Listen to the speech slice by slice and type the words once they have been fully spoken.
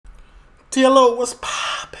TLO, what's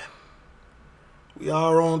poppin'? We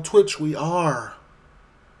are on Twitch. We are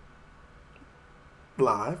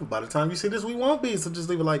live. By the time you see this, we won't be. So just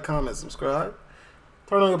leave a like, comment, subscribe.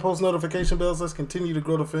 Turn on your post notification bells. Let's continue to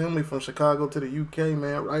grow the family from Chicago to the UK,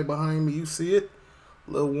 man. Right behind me, you see it.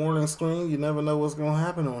 Little warning screen. You never know what's going to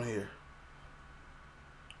happen on here.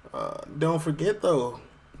 Don't forget, though,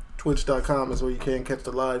 Twitch.com is where you can catch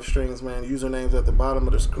the live streams, man. Usernames at the bottom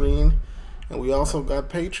of the screen. And we also got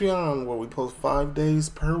Patreon, where we post 5 days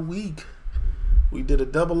per week. We did a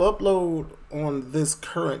double upload on this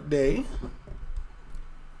current day.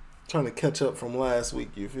 Trying to catch up from last week,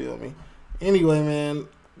 you feel me? Anyway, man,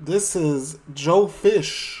 this is Joe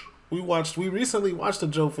Fish. We recently watched a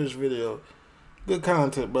Joe Fish video. Good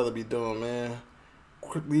content brother be doing, man.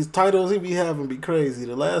 These titles he be having be crazy.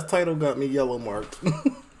 The last title got me yellow marked.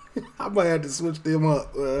 I might have to switch them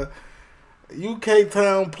up. UK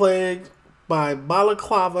Town Plagued by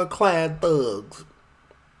Balaclava Clad Thugs.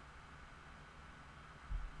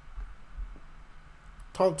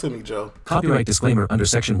 Talk to me, Joe. Copyright disclaimer. Under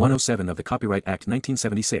Section 107 of the Copyright Act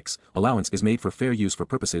 1976, allowance is made for fair use for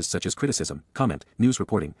purposes such as criticism, comment, news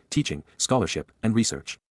reporting, teaching, scholarship, and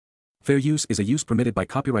research. Fair use is a use permitted by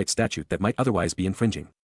copyright statute that might otherwise be infringing.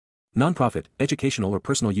 Non-profit, educational or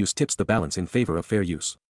personal use tips the balance in favor of fair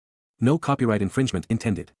use. No copyright infringement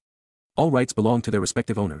intended. All rights belong to their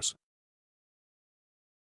respective owners.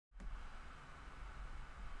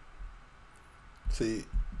 See,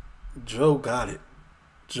 Joe got it.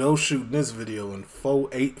 Joe shooting this video in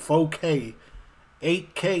 4K,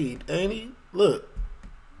 8K, ain't he? Look.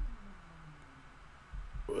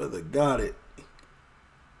 Brother got it.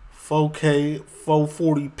 4K,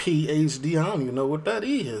 440p HD. I don't even know what that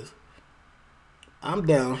is. I'm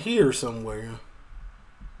down here somewhere.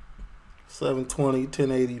 720,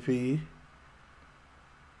 1080p.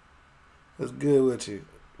 That's good with you.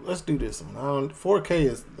 Let's do this one. 4K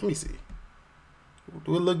is, let me see.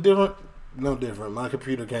 Do it look different? No different. My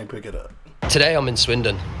computer can't pick it up. Today I'm in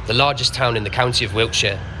Swindon, the largest town in the county of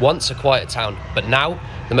Wiltshire. Once a quiet town, but now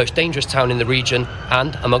the most dangerous town in the region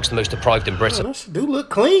and amongst the most deprived in Britain. That shit do look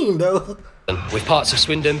clean, though. With parts of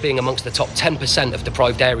Swindon being amongst the top 10% of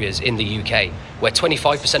deprived areas in the UK, where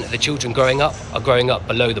 25% of the children growing up are growing up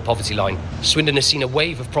below the poverty line. Swindon has seen a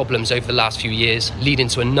wave of problems over the last few years, leading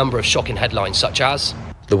to a number of shocking headlines such as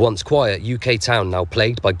the once quiet UK town now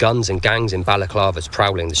plagued by guns and gangs in balaclavas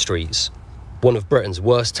prowling the streets. One of Britain's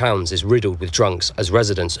worst towns is riddled with drunks as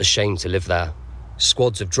residents are ashamed to live there.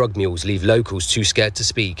 Squads of drug mules leave locals too scared to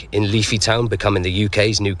speak, in Leafy Town becoming the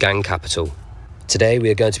UK's new gang capital. Today we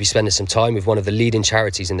are going to be spending some time with one of the leading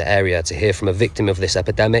charities in the area to hear from a victim of this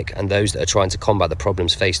epidemic and those that are trying to combat the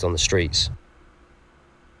problems faced on the streets.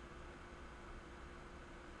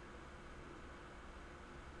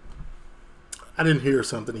 I didn't hear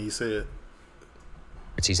something he said.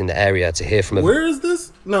 In the area to hear from a... Where is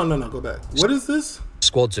this? No, go back. What is this?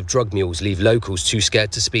 Squads of drug mules leave locals too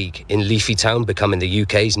scared to speak, in Leafy Town becoming the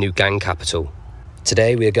UK's new gang capital.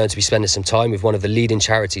 Today we are going to be spending some time with one of the leading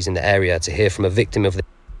charities in the area to hear from a victim of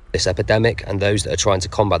this epidemic and those that are trying to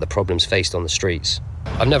combat the problems faced on the streets.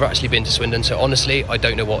 I've never actually been to Swindon, so honestly I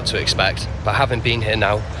don't know what to expect, but having been here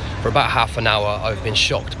now for about half an hour, I've been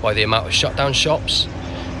shocked by the amount of shut down shops,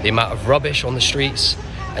 the amount of rubbish on the streets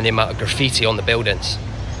and the amount of graffiti on the buildings.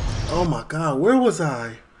 Oh my God, where was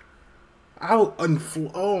I? Oh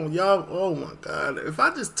my God. If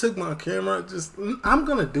I just took my camera, I'm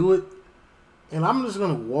going to do it. And I'm just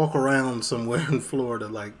going to walk around somewhere in Florida.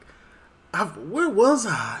 Like, where was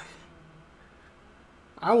I?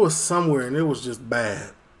 I was somewhere and it was just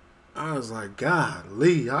bad. I was like,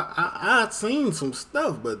 golly, I'd seen some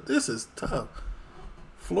stuff, but this is tough.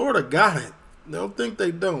 Florida got it. Don't think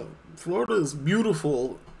they don't. Florida is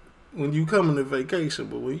beautiful when you come into vacation,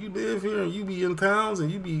 but when you live here and you be in towns and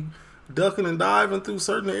you be ducking and diving through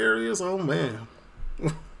certain areas, oh man,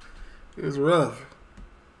 it's rough.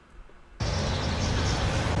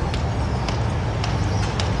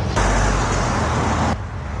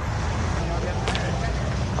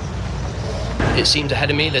 It seems ahead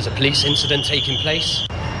of me there's a police incident taking place.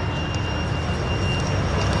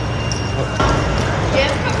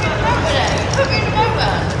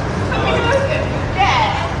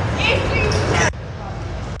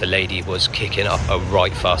 The lady was kicking up a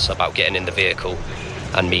right fuss about getting in the vehicle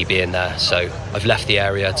and me being there, so I've left the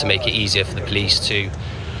area to make it easier for the police to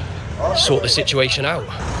sort the situation out.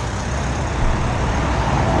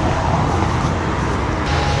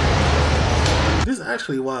 This is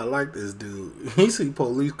actually why I like this dude. He see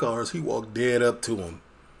police cars, he walk dead up to them,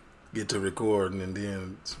 get to recording, and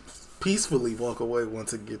then peacefully walk away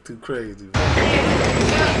once it get too crazy.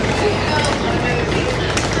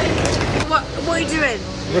 are you doing?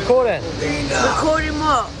 Recording. Recording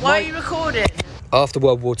what? Why are you recording? After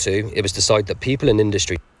World War II, it was decided that people in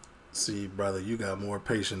industry... See, brother, you got more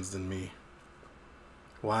patience than me.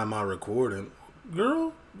 Why am I recording?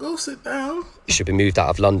 Girl, go sit down. ...should be moved out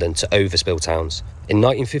of London to overspill towns. In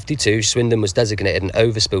 1952, Swindon was designated an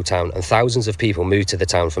overspill town and thousands of people moved to the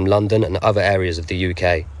town from London and other areas of the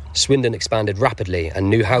UK. Swindon expanded rapidly and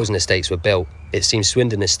new housing estates were built. It seems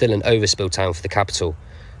Swindon is still an overspill town for the capital,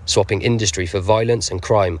 swapping industry for violence and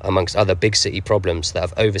crime amongst other big city problems that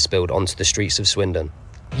have overspilled onto the streets of Swindon.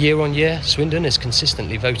 Year on year, Swindon is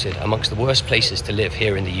consistently voted amongst the worst places to live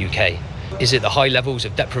here in the UK. Is it the high levels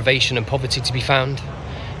of deprivation and poverty to be found?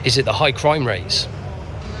 Is it the high crime rates?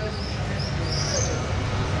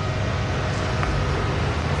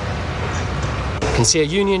 You can see a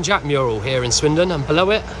Union Jack mural here in Swindon, and below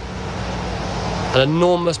it, an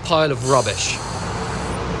enormous pile of rubbish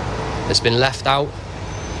that's been left out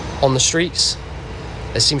on the streets.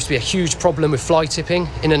 There seems to be a huge problem with fly tipping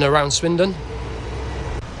in and around Swindon.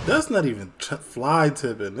 That's not even fly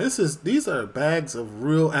tipping. These are bags of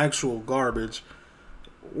real actual garbage.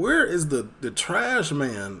 Where is the trash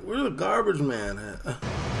man? Where the garbage man at?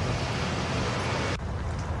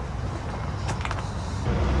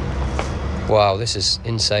 Wow, this is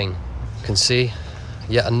insane. You can see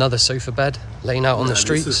yet another sofa bed laying out on the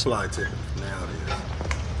streets. This is fly tipping nowadays.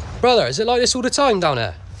 Brother, is it like this all the time down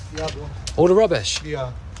there? Yeah, bro. All the rubbish?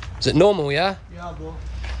 Yeah. Is it normal, yeah? Yeah, bro.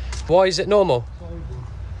 Why is it normal? Sorry,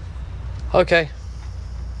 bro. Okay.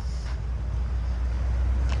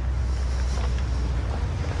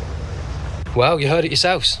 Well, you heard it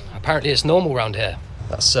yourselves. Apparently it's normal around here.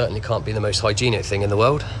 That certainly can't be the most hygienic thing in the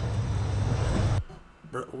world.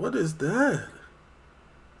 Bro, what is that?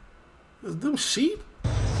 Is them sheep?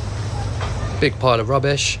 Big pile of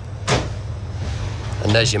rubbish.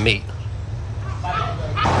 And there's your meat.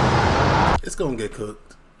 It's gonna get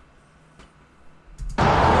cooked.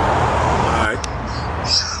 Alright.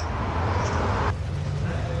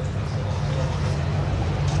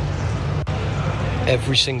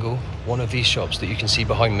 Every single one of these shops that you can see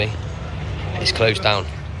behind me is closed down.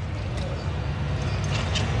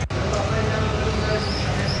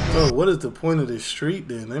 Bro, what is the point of this street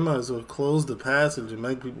then? They might as well close the passage and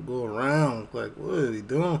make people go around. Like, what are they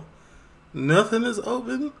doing? Nothing is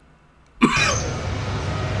open?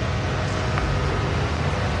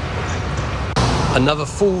 Another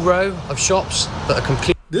full row of shops that are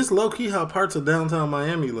complete. This low-key how parts of downtown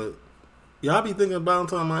Miami look. Y'all be thinking about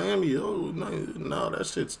downtown Miami, oh, no, that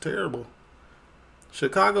shit's terrible.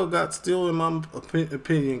 Chicago got still, in my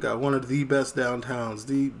opinion, got one of the best downtowns.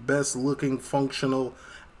 The best looking, functional,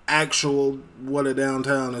 actual what a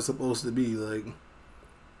downtown is supposed to be. Like,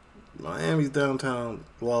 Miami's downtown,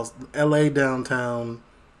 LA downtown,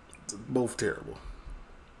 both terrible.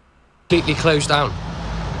 Completely closed down.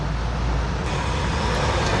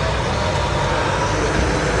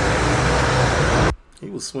 He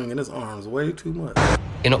was swinging his arms way too much.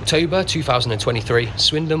 In October 2023,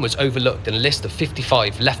 Swindon was overlooked in a list of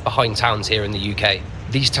 55 left-behind towns here in the UK.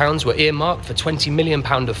 These towns were earmarked for £20 million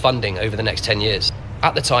of funding over the next 10 years.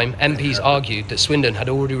 At the time, MPs argued that Swindon had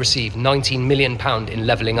already received £19 million in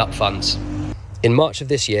levelling up funds. In March of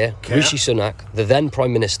this year, Rishi Sunak, the then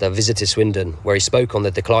Prime Minister, visited Swindon, where he spoke on the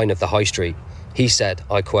decline of the High Street. He said,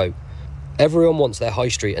 I quote, "Everyone wants their High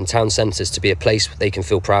Street and town centres to be a place they can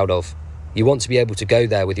feel proud of. You want to be able to go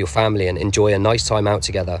there with your family and enjoy a nice time out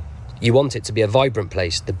together. You want it to be a vibrant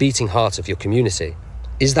place, the beating heart of your community.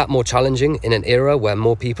 Is that more challenging in an era where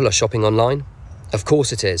more people are shopping online? Of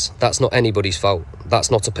course it is. That's not anybody's fault. That's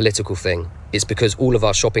not a political thing. It's because all of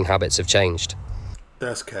our shopping habits have changed."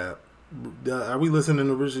 That's cap. Are we listening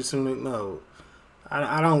to Rishi Sunak? No.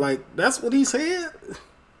 I don't like... That's what he said?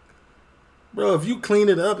 Bro, if you clean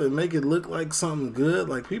it up and make it look like something good,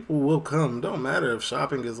 like, people will come. Don't matter if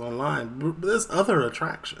shopping is online. There's other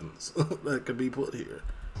attractions that could be put here.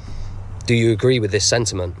 Do you agree with this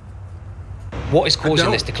sentiment? What is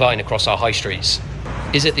causing this decline across our high streets?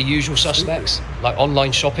 Is it the usual suspects, like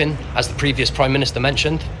online shopping, as the previous Prime Minister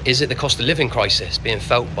mentioned? Is it the cost of living crisis being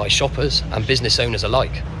felt by shoppers and business owners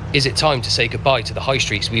alike? Is it time to say goodbye to the high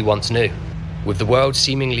streets we once knew? With the world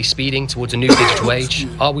seemingly speeding towards a new digital age,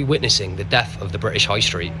 are we witnessing the death of the British High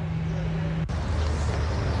Street?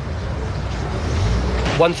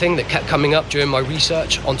 One thing that kept coming up during my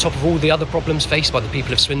research, on top of all the other problems faced by the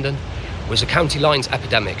people of Swindon, was a county lines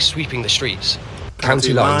epidemic sweeping the streets.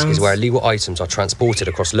 County lines is where illegal items are transported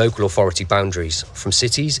across local authority boundaries, from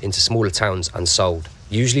cities into smaller towns and sold,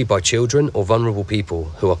 usually by children or vulnerable people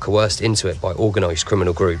who are coerced into it by organised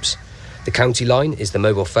criminal groups. The county line is the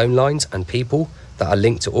mobile phone lines and people that are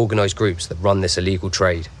linked to organised groups that run this illegal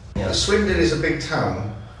trade. Yeah. Swindon is a big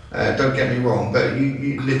town, don't get me wrong, but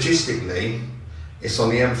you logistically, it's on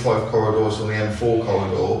the M5 corridor, it's on the M4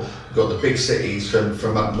 corridor. You've got the big cities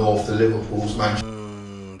from up north, the Liverpools, Manchester.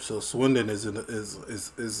 So Swindon is in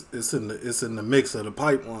the mix of the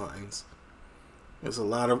pipelines. There's a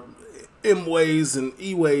lot of M-ways and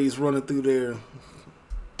E-ways running through there.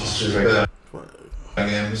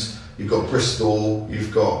 You've got Bristol,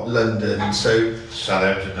 you've got London, so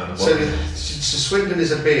Southampton. So Swindon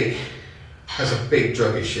has a big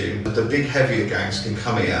drug issue. The big heavier gangs can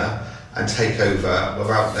come here and take over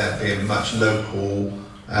without there being much local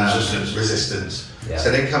resistance. Yeah.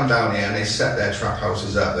 So they come down here and they set their trap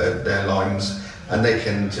houses up, their lines, and they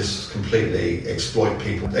can just completely exploit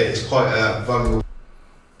people. It's quite a vulnerable.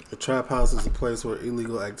 A trap house is a place where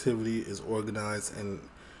illegal activity is organized and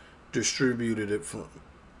distributed from.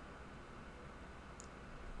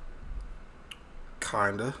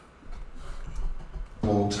 Kinda.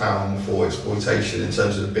 Town for exploitation in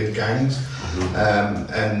terms of the big gangs,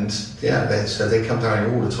 and yeah, so they come down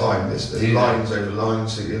here all the time. There's lines over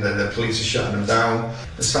lines. The police are shutting them down.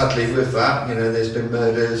 And sadly, with that, there's been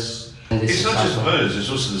murders. It's not just murders; it's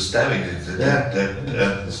also the stabbings.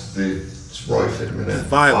 It's rife at the minute.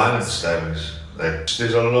 Violent stabbings.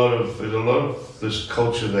 There's a lot of this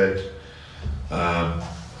culture that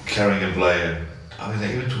carrying a blade. I mean,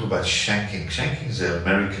 they even talk about shanking. Shanking is an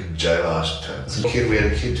American jailhouse term. We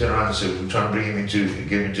had a kid turn around and say, "We're trying to get him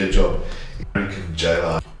into a job." American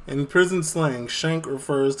jailhouse. In prison slang, shank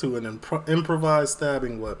refers to an improvised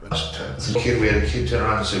stabbing weapon. We had a kid turn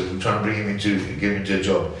around and say, "We're trying to get him into a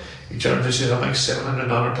job." He turned around and says, "I make £700,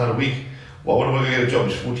 £900 a week. Why would I want to get a job?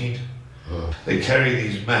 It's 14." They carry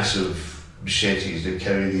these massive machetes. They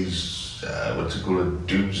carry these what's it called,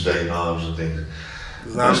 doomsday knives and things.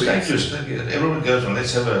 It's dangerous. Everyone goes, well,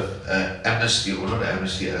 let's have an amnesty, or not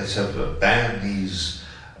amnesty, let's ban these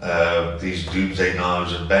doomsday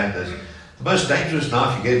knives and ban those. The most dangerous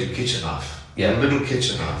knife you get is a kitchen knife, a little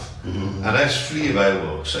kitchen knife, and that's freely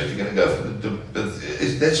available. So if you're going to go for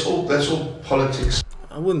that's all politics.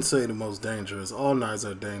 I wouldn't say the most dangerous. All knives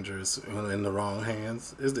are dangerous in the wrong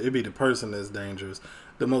hands. It'd be the person that's dangerous.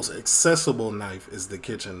 The most accessible knife is the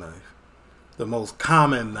kitchen knife. The most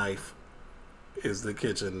common knife is the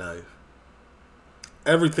kitchen knife.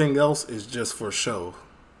 Everything else is just for show.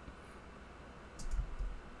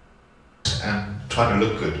 And trying to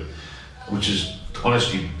look good, which is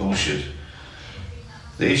honestly bullshit.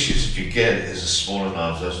 The issues that you get is the smaller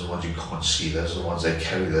knives. Those are the ones you can't see. Those are the ones they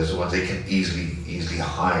carry. Those are the ones they can easily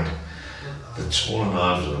hide. The smaller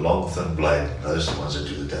knives with a long, thin blade, those are the ones that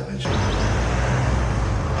do the damage.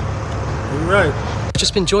 You're right. I've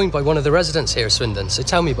just been joined by one of the residents here at Swindon. So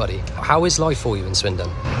tell me, buddy, how is life for you in Swindon?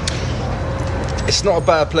 It's not a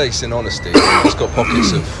bad place, in honesty. It's got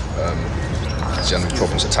pockets of general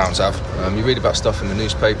problems that towns have. You read about stuff in the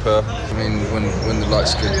newspaper. I mean, when the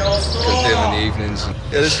lights get dim in the evenings.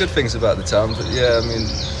 Yeah, there's good things about the town, but yeah, I mean,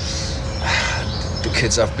 the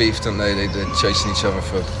kids have beef, don't they? They're chasing each other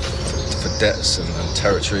for debts and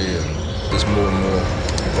territory, and there's more and more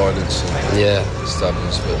violence and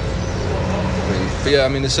stabbings. But yeah, I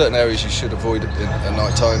mean, there's certain areas you should avoid at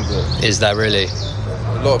night time. But is that really?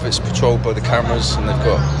 A lot of it's patrolled by the cameras, and they've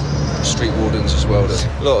got street wardens as well.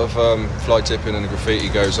 A lot of fly tipping and graffiti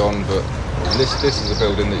goes on, but this is a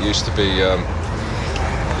building that used to be a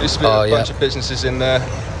bunch of businesses in there.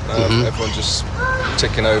 Everyone just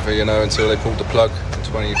ticking over, until they pulled the plug in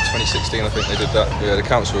 2016. I think they did that. Yeah, the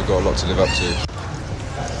council have got a lot to live up to.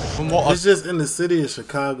 It's just in the city of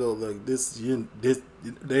Chicago, like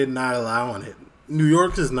they're not allowing it. New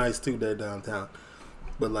York is nice too, they're downtown,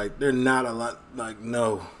 but like they're not a lot. Like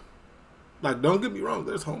no, like don't get me wrong,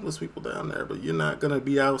 there's homeless people down there, but you're not gonna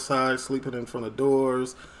be outside sleeping in front of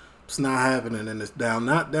doors. It's not happening, and it's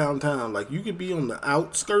not downtown. Like you could be on the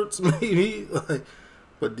outskirts maybe, like,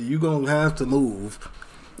 but you gonna have to move.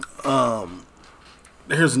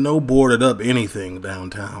 There's no boarded up anything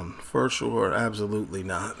downtown for sure. Absolutely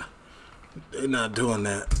not. They're not doing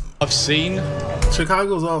that. I've seen.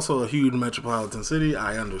 Chicago's also a huge metropolitan city.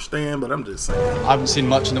 I understand, but I'm just saying. I haven't seen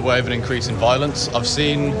much in the way of an increase in violence. I was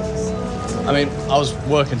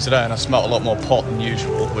working today and I smelt a lot more pot than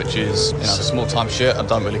usual, which is small time shit. I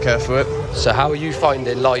don't really care for it. So how are you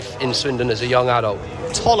finding life in Swindon as a young adult?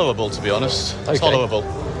 Tolerable, to be honest. Okay. Tolerable.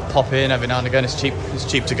 Pop in every now and again. It's cheap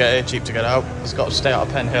to get here, cheap to get out. It's got to stay out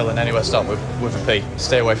of Pen Hill and anywhere starting with a P.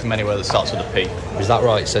 Stay away from anywhere that starts with a P. Is that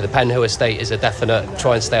right? So the Pen Hill estate is a definite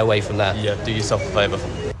try and stay away from there? Yeah, do yourself a favour.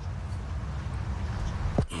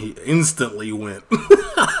 He instantly went.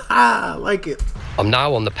 I like it. I'm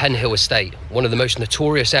now on the Pen Hill estate, one of the most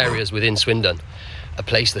notorious areas within Swindon. A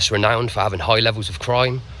place that's renowned for having high levels of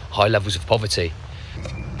crime, high levels of poverty.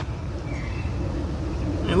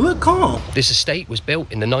 And look calm. This estate was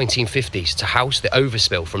built in the 1950s to house the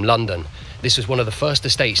overspill from London. This was one of the first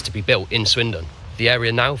estates to be built in Swindon. The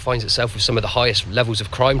area now finds itself with some of the highest levels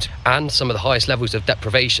of crime and some of the highest levels of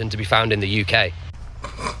deprivation to be found in the UK.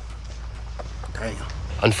 Damn.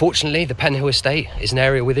 Unfortunately, the Penhill estate is an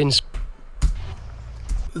area within...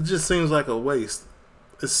 It just seems like a waste.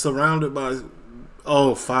 It's surrounded by...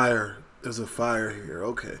 Oh, fire. There's a fire here.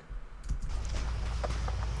 Okay.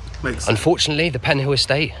 Makes sense. Unfortunately, the Penhill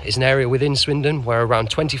estate is an area within Swindon where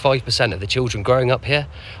around 25% of the children growing up here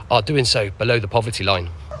are doing so below the poverty line.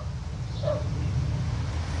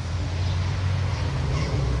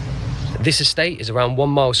 This estate is around 1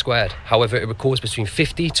 mile squared. However, it records between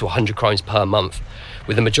 50 to 100 crimes per month,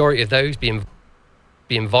 with the majority of those being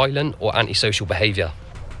violent or antisocial behaviour.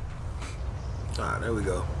 Ah, there we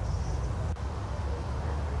go.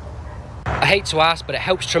 I hate to ask, but it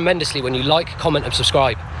helps tremendously when you like, comment and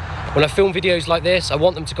subscribe. When I film videos like this, I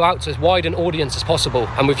want them to go out to as wide an audience as possible,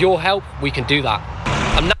 and with your help, we can do that.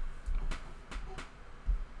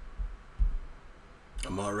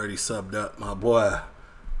 I'm already subbed up, my boy.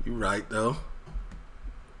 You right, though.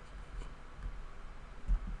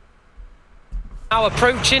 Now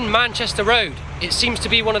approaching Manchester Road. It seems to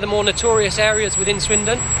be one of the more notorious areas within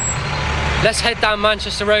Swindon. Let's head down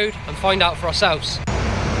Manchester Road and find out for ourselves.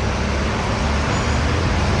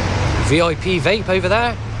 VIP vape over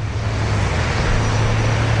there.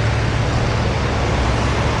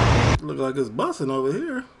 Look like it's busting over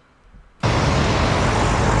here.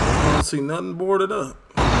 I don't see nothing boarded up.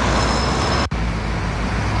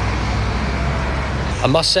 I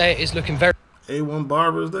must say it is looking very A1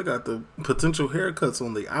 Barbers, they got the potential haircuts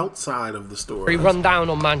on the outside of the store. very run down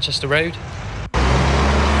on Manchester Road.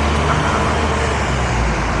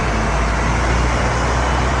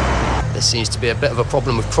 There seems to be a bit of a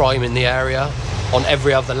problem with crime in the area. On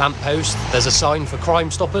every other lamppost, there's a sign for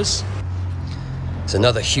Crime Stoppers. There's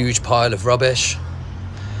another huge pile of rubbish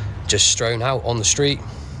just strewn out on the street.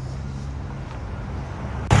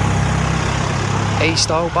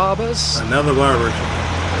 A-style barbers. Another barber.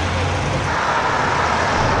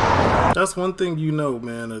 That's one thing you know,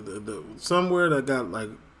 man. Somewhere that got like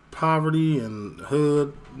poverty and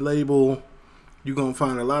hood label, you're gonna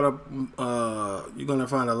find a lot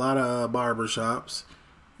of barber shops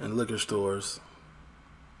and liquor stores.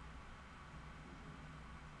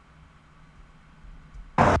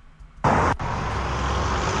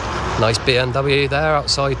 Nice BMW there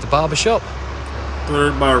outside the barber shop.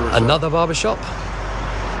 Third barber shop. Another barber shop.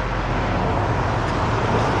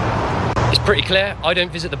 It's pretty clear I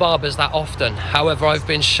don't visit the barbers that often. However, I've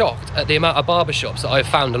been shocked at the amount of barber shops that I've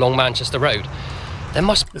found along Manchester Road. There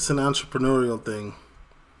must... It's an entrepreneurial thing.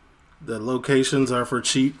 The locations are for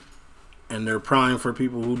cheap, and they're prime for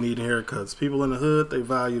people who need haircuts. People in the hood, they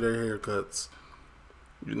value their haircuts.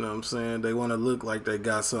 You know what I'm saying? They want to look like they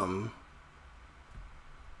got something.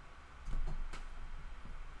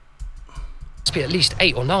 Must be at least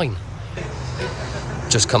 8 or 9.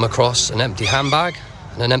 Just come across an empty handbag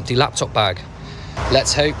and an empty laptop bag.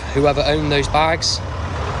 Let's hope whoever owned those bags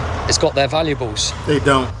has got their valuables. They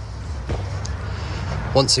don't.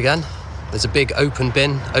 Once again, there's a big open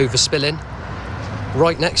bin overspilling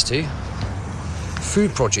right next to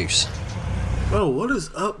food produce. Bro, what is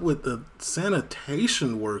up with the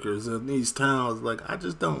sanitation workers in these towns? Like, I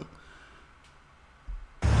just don't.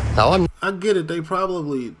 Now, I get it. They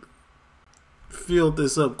probably filled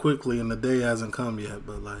this up quickly and the day hasn't come yet,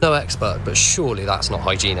 but like... No expert, but surely that's not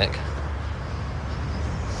hygienic.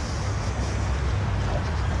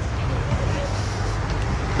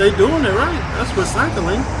 They doing it right. That's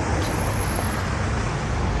recycling.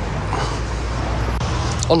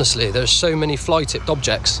 Honestly, there's so many fly-tipped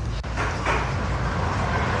objects.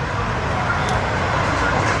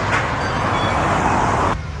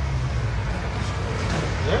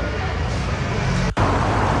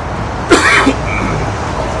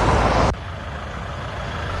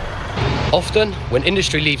 Often, when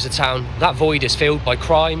industry leaves a town, that void is filled by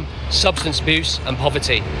crime, substance abuse and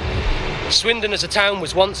poverty. Swindon as a town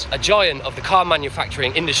was once a giant of the car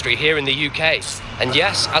manufacturing industry here in the UK. And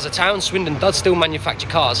yes, as a town, Swindon does still manufacture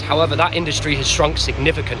cars, however that industry has shrunk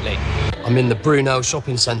significantly. I'm in the Brunel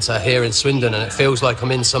shopping centre here in Swindon and it feels like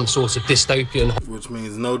I'm in some sort of dystopian... Which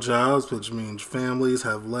means no jobs, which means families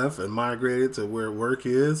have left and migrated to where work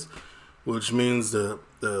is, which means the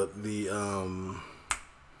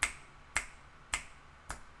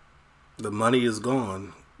money is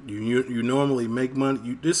gone. You normally make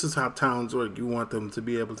money. This is how towns work. You want them to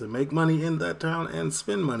be able to make money in that town and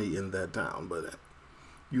spend money in that town, but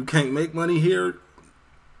you can't make money here.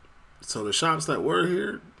 So the shops that were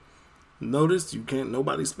here, Notice you can't.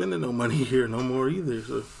 Nobody's spending no money here no more either.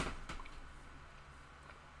 So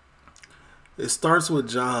it starts with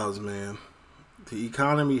jobs, man. The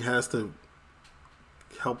economy has to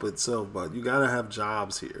help itself, but you gotta have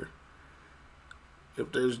jobs here.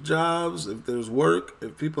 If there's jobs, if there's work,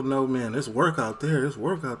 if people know, man, there's work out there,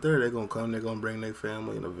 they're gonna come, they're gonna bring their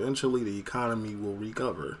family, and eventually the economy will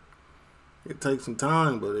recover. It takes some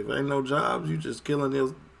time, but if ain't no jobs, you just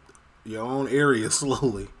killing your own area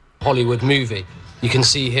slowly. Hollywood movie. You can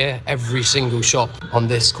see here every single shop on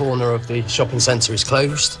this corner of the shopping centre is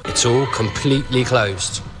closed. It's all completely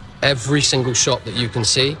closed. Every single shop that you can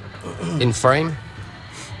see in frame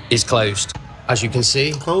is closed. As you can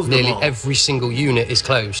see, nearly every single unit is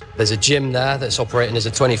closed. There's a gym there that's operating as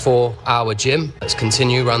a 24-hour gym. Let's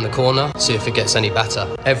continue around the corner, see if it gets any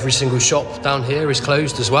better. Every single shop down here is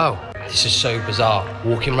closed as well. This is so bizarre,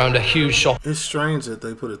 walking around a huge shop. It's strange that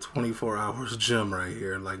they put a 24-hour gym right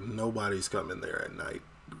here. Like, nobody's coming there at night.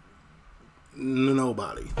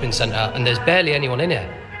 Nobody. Been sent out, and there's barely anyone in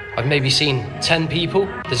here. I've maybe seen 10 people.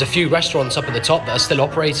 There's a few restaurants up at the top that are still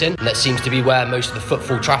operating, and that seems to be where most of the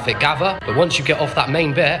footfall traffic gather. But once you get off that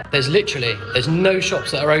main bit, there's no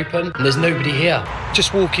shops that are open, and there's nobody here.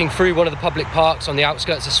 Just walking through one of the public parks on the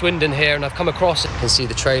outskirts of Swindon here, and I've come across it. You can see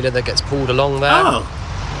the trailer that gets pulled along there. Oh.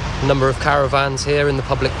 Number of caravans here in the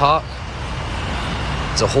public park.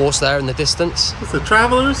 There's a horse there in the distance. It's a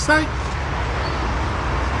traveler's site?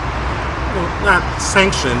 Well, not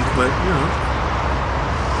sanctioned, but, you know.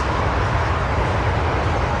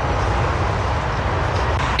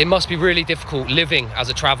 It must be really difficult living as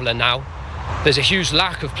a traveller now. There's a huge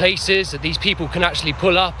lack of places that these people can actually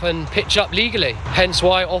pull up and pitch up legally. Hence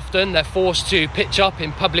why often they're forced to pitch up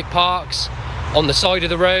in public parks, on the side of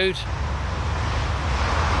the road.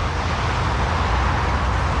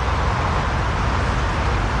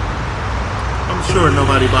 I'm sure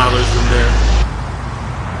nobody bothers them there.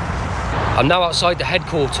 I'm now outside the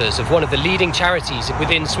headquarters of one of the leading charities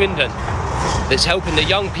within Swindon that's helping the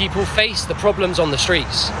young people face the problems on the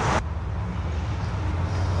streets.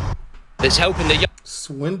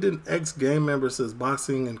 Swindon ex-gang member says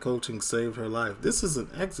boxing and coaching saved her life. This is an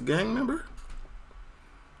ex-gang member?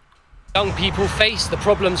 Young people face the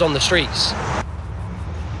problems on the streets.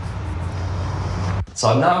 So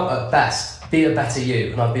I'm now at Best, Be a Better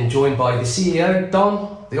You, and I've been joined by the CEO,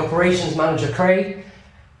 Don, the operations manager, Craig,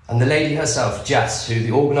 and the lady herself, Jess, who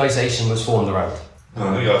the organisation was formed around.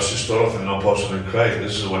 I think I should start off in an opposite with Craig.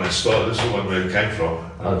 This is when it started, this is where it came from.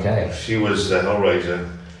 Okay. She was the Hellraiser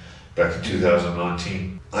back in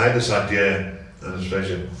 2019. I had this idea, and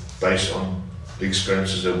especially based on the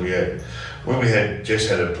experiences that we had. When we had Jess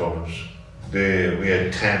had her problems, we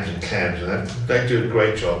had TAMs and CAMs, and they do a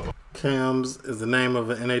great job. CAMS is the name of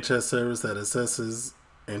an NHS service that assesses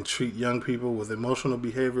and treat young people with emotional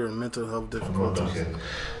behavior and mental health difficulties. Okay.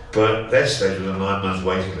 But that stage was a 9-month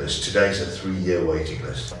waiting list. Today's a 3-year waiting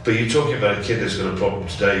list. But you're talking about a kid that's got a problem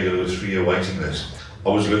today, you've got a 3-year waiting list. I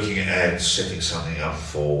was looking at setting something up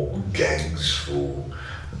for gangs, for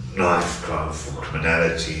knife crime, for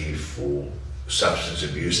criminality, for substance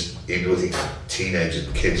abuse with teenagers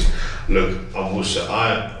and kids. Look,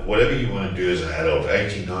 whatever you want to do as an adult,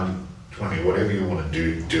 18, 19, 20, whatever you want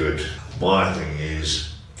to do it. My thing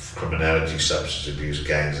is criminality, substance abuse,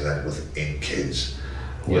 gangs, and that within kids,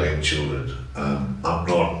 within children. I'm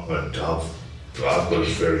not, but I've got a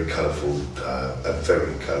very colourful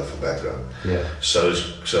background. Yeah. So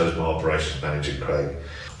is my operations manager, Craig.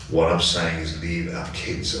 What I'm saying is leave our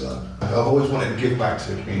kids alone. I've always wanted to give back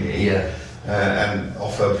to the community. Yeah. And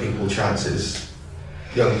offer people chances,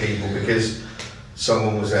 young people, because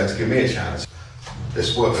someone was there to give me a chance.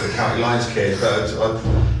 This work for the County Lions kid, but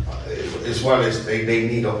as well as they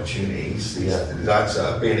need opportunities. These lads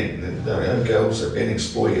that are being, and girls that are being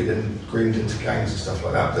exploited and groomed into gangs and stuff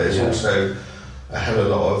like that. But there's also a hell of a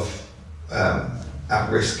lot of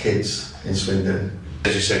at-risk kids in Swindon.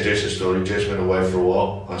 As you said, Jess's story, Jess went away for a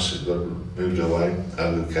while. I said, moved away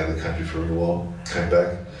out of the country for a little while, came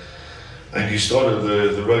back. And you started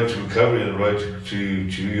the road to recovery and the road to who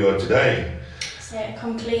you are today. So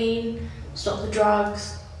come clean, stop the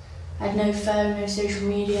drugs, had no phone, no social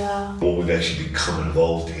media. What we've actually become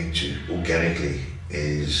involved into organically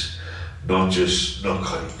is not just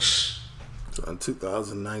narcotics. So in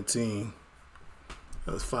 2019,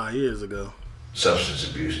 that was 5 years ago. Substance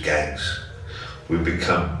abuse, gangs. We've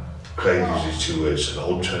become, Craig uses 2 words, an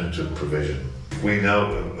alternative provision. We now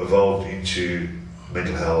evolved into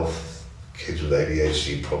mental health, kids with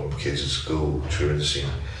ADHD problem, kids at school, truancy,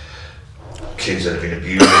 kids that have been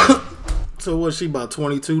abused. So was she about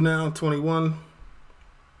 22 now, 21?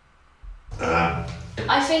 I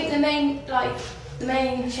think the main The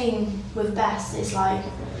main thing with Bess is like,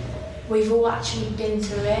 we've all actually been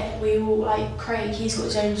through it. We all, like Craig, he's got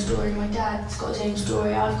his own story, my dad's got his own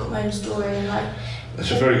story, I've got my own story, and like...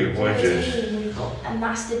 That's a very good point, Jess. And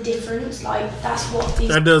that's the difference, like, that's what these...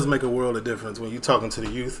 That does make a world of difference when you're talking to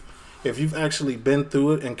the youth. If you've actually been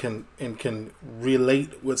through it and can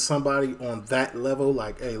relate with somebody on that level,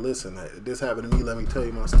 like, hey, listen, this happened to me, let me tell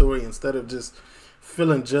you my story, instead of just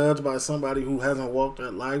feeling judged by somebody who hasn't walked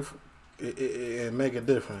that life, it make a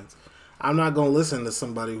difference. I'm not gonna listen to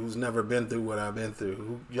somebody who's never been through what I've been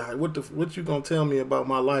through. What you gonna tell me about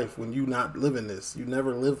my life when you not living this? You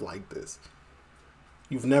never lived like this.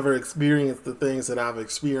 You've never experienced the things that I've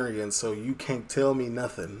experienced, so you can't tell me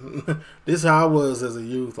nothing. This is how I was as a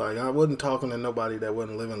youth. Like, I wasn't talking to nobody that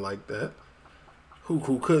wasn't living like that.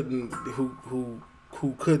 Who couldn't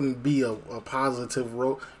be a positive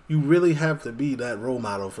role. You really have to be that role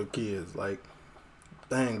model for kids. Like,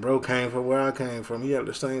 dang, bro came from where I came from. He had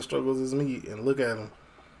the same struggles as me, and look at him.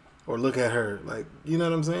 Or look at her. Like, you know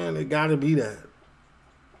what I'm saying? It gotta be that.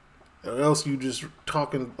 Or else you just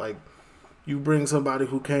talking like, you bring somebody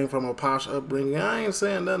who came from a posh upbringing. I ain't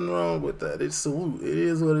saying nothing wrong with that. It's salute. It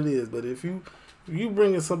is what it is. But if you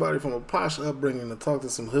bringing somebody from a posh upbringing to talk to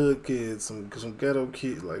some hood kids, some ghetto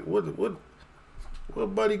kids, like what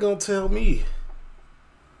buddy gonna tell me?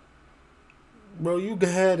 Bro, you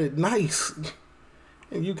had it nice.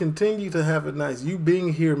 And you continue to have it nice. You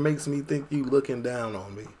being here makes me think you looking down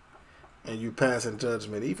on me. And you passing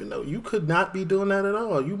judgment. Even though you could not be doing that at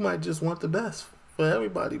all. You might just want the best for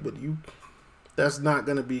everybody, but that's not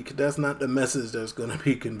the message that's gonna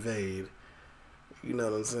be conveyed. You know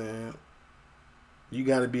what I'm saying? You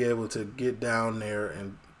gotta be able to get down there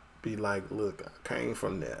and be like, look, I came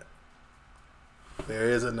from that. There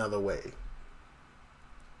is another way.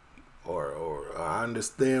 Or I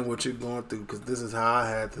understand what you're going through because this is how I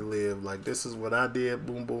had to live. Like, this is what I did,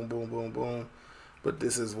 boom, boom, boom, boom, boom. But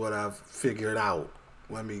this is what I've figured out.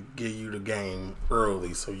 Let me give you the game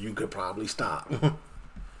early so you could probably stop.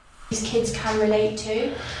 These kids can relate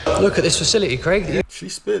to. Look at this facility, Craig.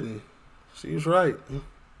 She's spitting. She's right.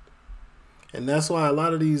 And that's why a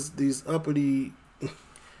lot of these uppity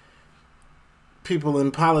people in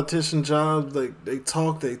politician jobs, they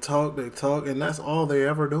talk, and that's all they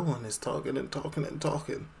ever doing is talking and talking and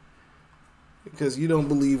talking. Because you don't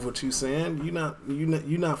believe what you're saying.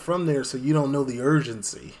 You're not from there, so you don't know the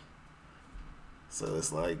urgency. So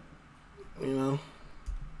it's like, you know.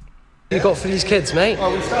 You got for these kids, mate?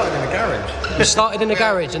 Oh, we started in a garage. You started in a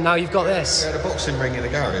garage and now you've got this? We had a boxing ring in the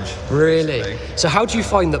garage. Really? Basically. So how do you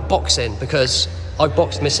find that boxing? Because I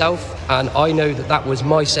boxed myself and I know that was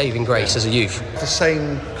my saving grace as a youth. The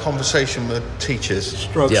same conversation with teachers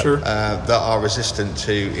structure that are resistant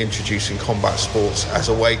to introducing combat sports as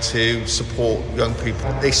a way to support young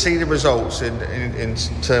people. They see the results in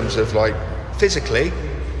terms of, like, physically,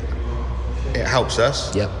 it helps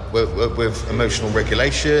us with emotional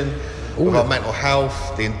regulation, with our mental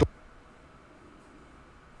health, the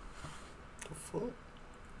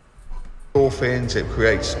endorphins, it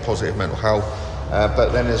creates positive mental health. But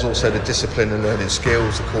then there's also the discipline and learning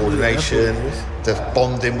skills, the coordination, the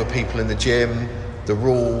bonding with people in the gym, the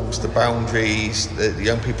rules, the boundaries that the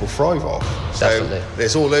young people thrive off. So Definitely.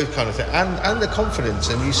 There's all those kind of things, and the confidence.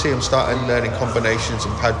 And you see them starting learning combinations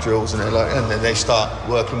and pad drills, and then they start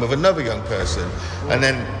working with another young person, and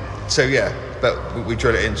then but we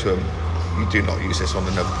drill it into them. You do not use this on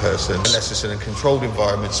another person unless it's in a controlled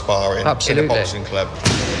environment, sparring in a boxing club.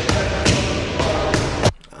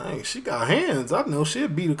 She got hands. I know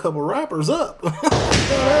she'd beat a couple rappers up. It's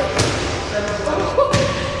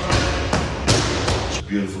a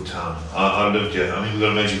beautiful town. I lived here. I mean, we've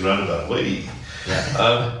got a magic roundabout.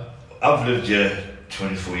 I've lived here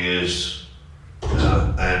 24 years,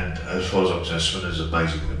 and as far as I'm concerned, Swindon's an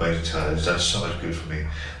amazing town. It's done so much good for me.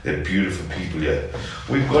 They're beautiful people here.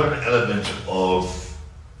 We've got an element of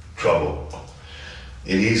trouble.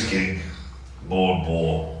 It is getting more and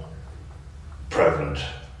more prevalent.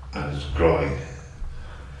 And it's growing.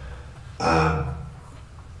 That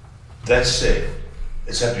said,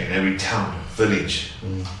 it's happening in every town, village,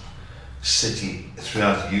 city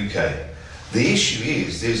throughout the UK. The issue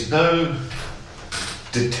is there's no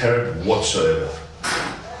deterrent whatsoever.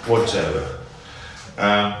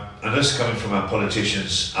 And this coming from our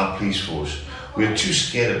politicians, our police force. We're too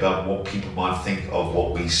scared about what people might think of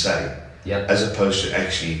what we say, as opposed to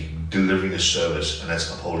actually delivering a service, and that's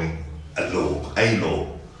upholding a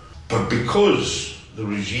law. But because the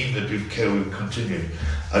regime that we've continued,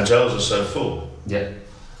 our jails are so full.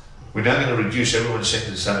 We're now going to reduce everyone's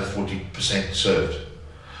sentence down to 40% served.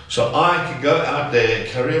 So I can go out there,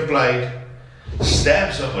 carry a blade,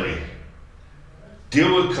 stab somebody,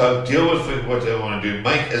 deal with coke, deal with what they want to do.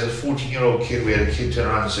 Mike, as a 14-year-old kid, we had a kid turn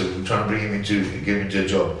around and say, we're trying to bring him get him into a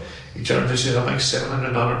job. He turned around and says, I make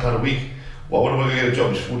 £700 a week. Why would I go get a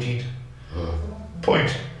job? He's 14.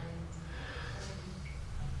 Point.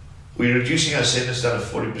 We're reducing our sentence down to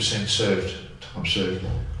 40% served, time served.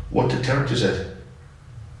 What deterrent is that?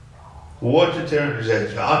 What deterrent is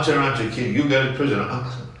that? I'll turn around to a kid, you go to prison.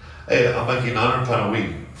 Hey, I'm making £900 a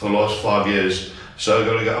week for the last 5 years. So I'm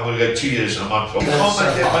going to go 2 years and a month. You can't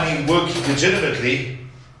make that money working legitimately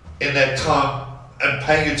in that time and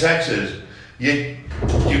paying your taxes. Yet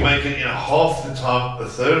you make it half the time, a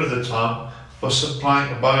third of the time by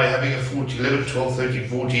having a 11, 12, 13,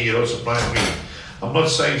 14-year-old supplying me. I'm not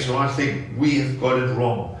saying it's the right thing. We have got it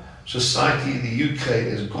wrong. Society in the UK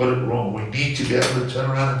has got it wrong. We need to be able to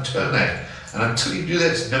turn around and turn that. And until you do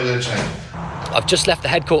that, it's never going to change. I've just left the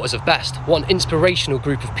headquarters of Best, one inspirational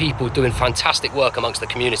group of people doing fantastic work amongst the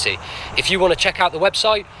community. If you want to check out the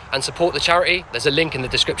website and support the charity, there's a link in the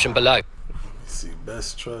description below. Let me see,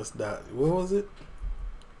 Best Trust. What was it?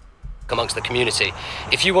 Amongst the community.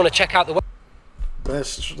 If you want to check out the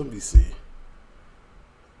Best, let me see.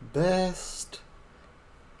 Best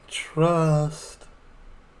Trust.co.uk.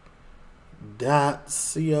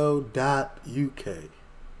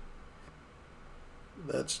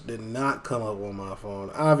 That did not come up on my phone,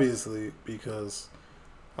 obviously, because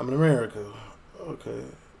I'm in America. Okay.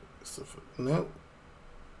 So, nope.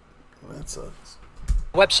 That sucks.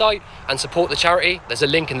 Website and support the charity, there's a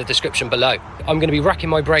link in the description below. I'm going to be racking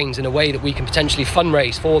my brains in a way that we can potentially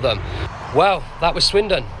fundraise for them. Well, that was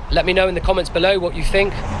Swindon. Let me know in the comments below what you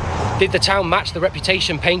think. Did the town match the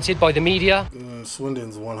reputation painted by the media?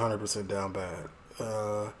 Swindon's 100% down bad.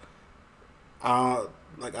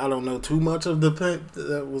 I don't know too much of the paint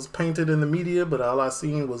that was painted in the media, but all I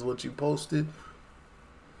seen was what you posted.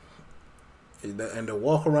 And the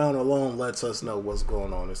walk around alone lets us know what's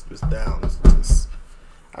going on. It's down.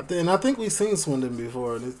 I think we've seen Swindon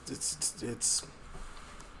before, and it's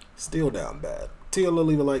still down bad.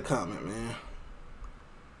 Leave a like, comment, man.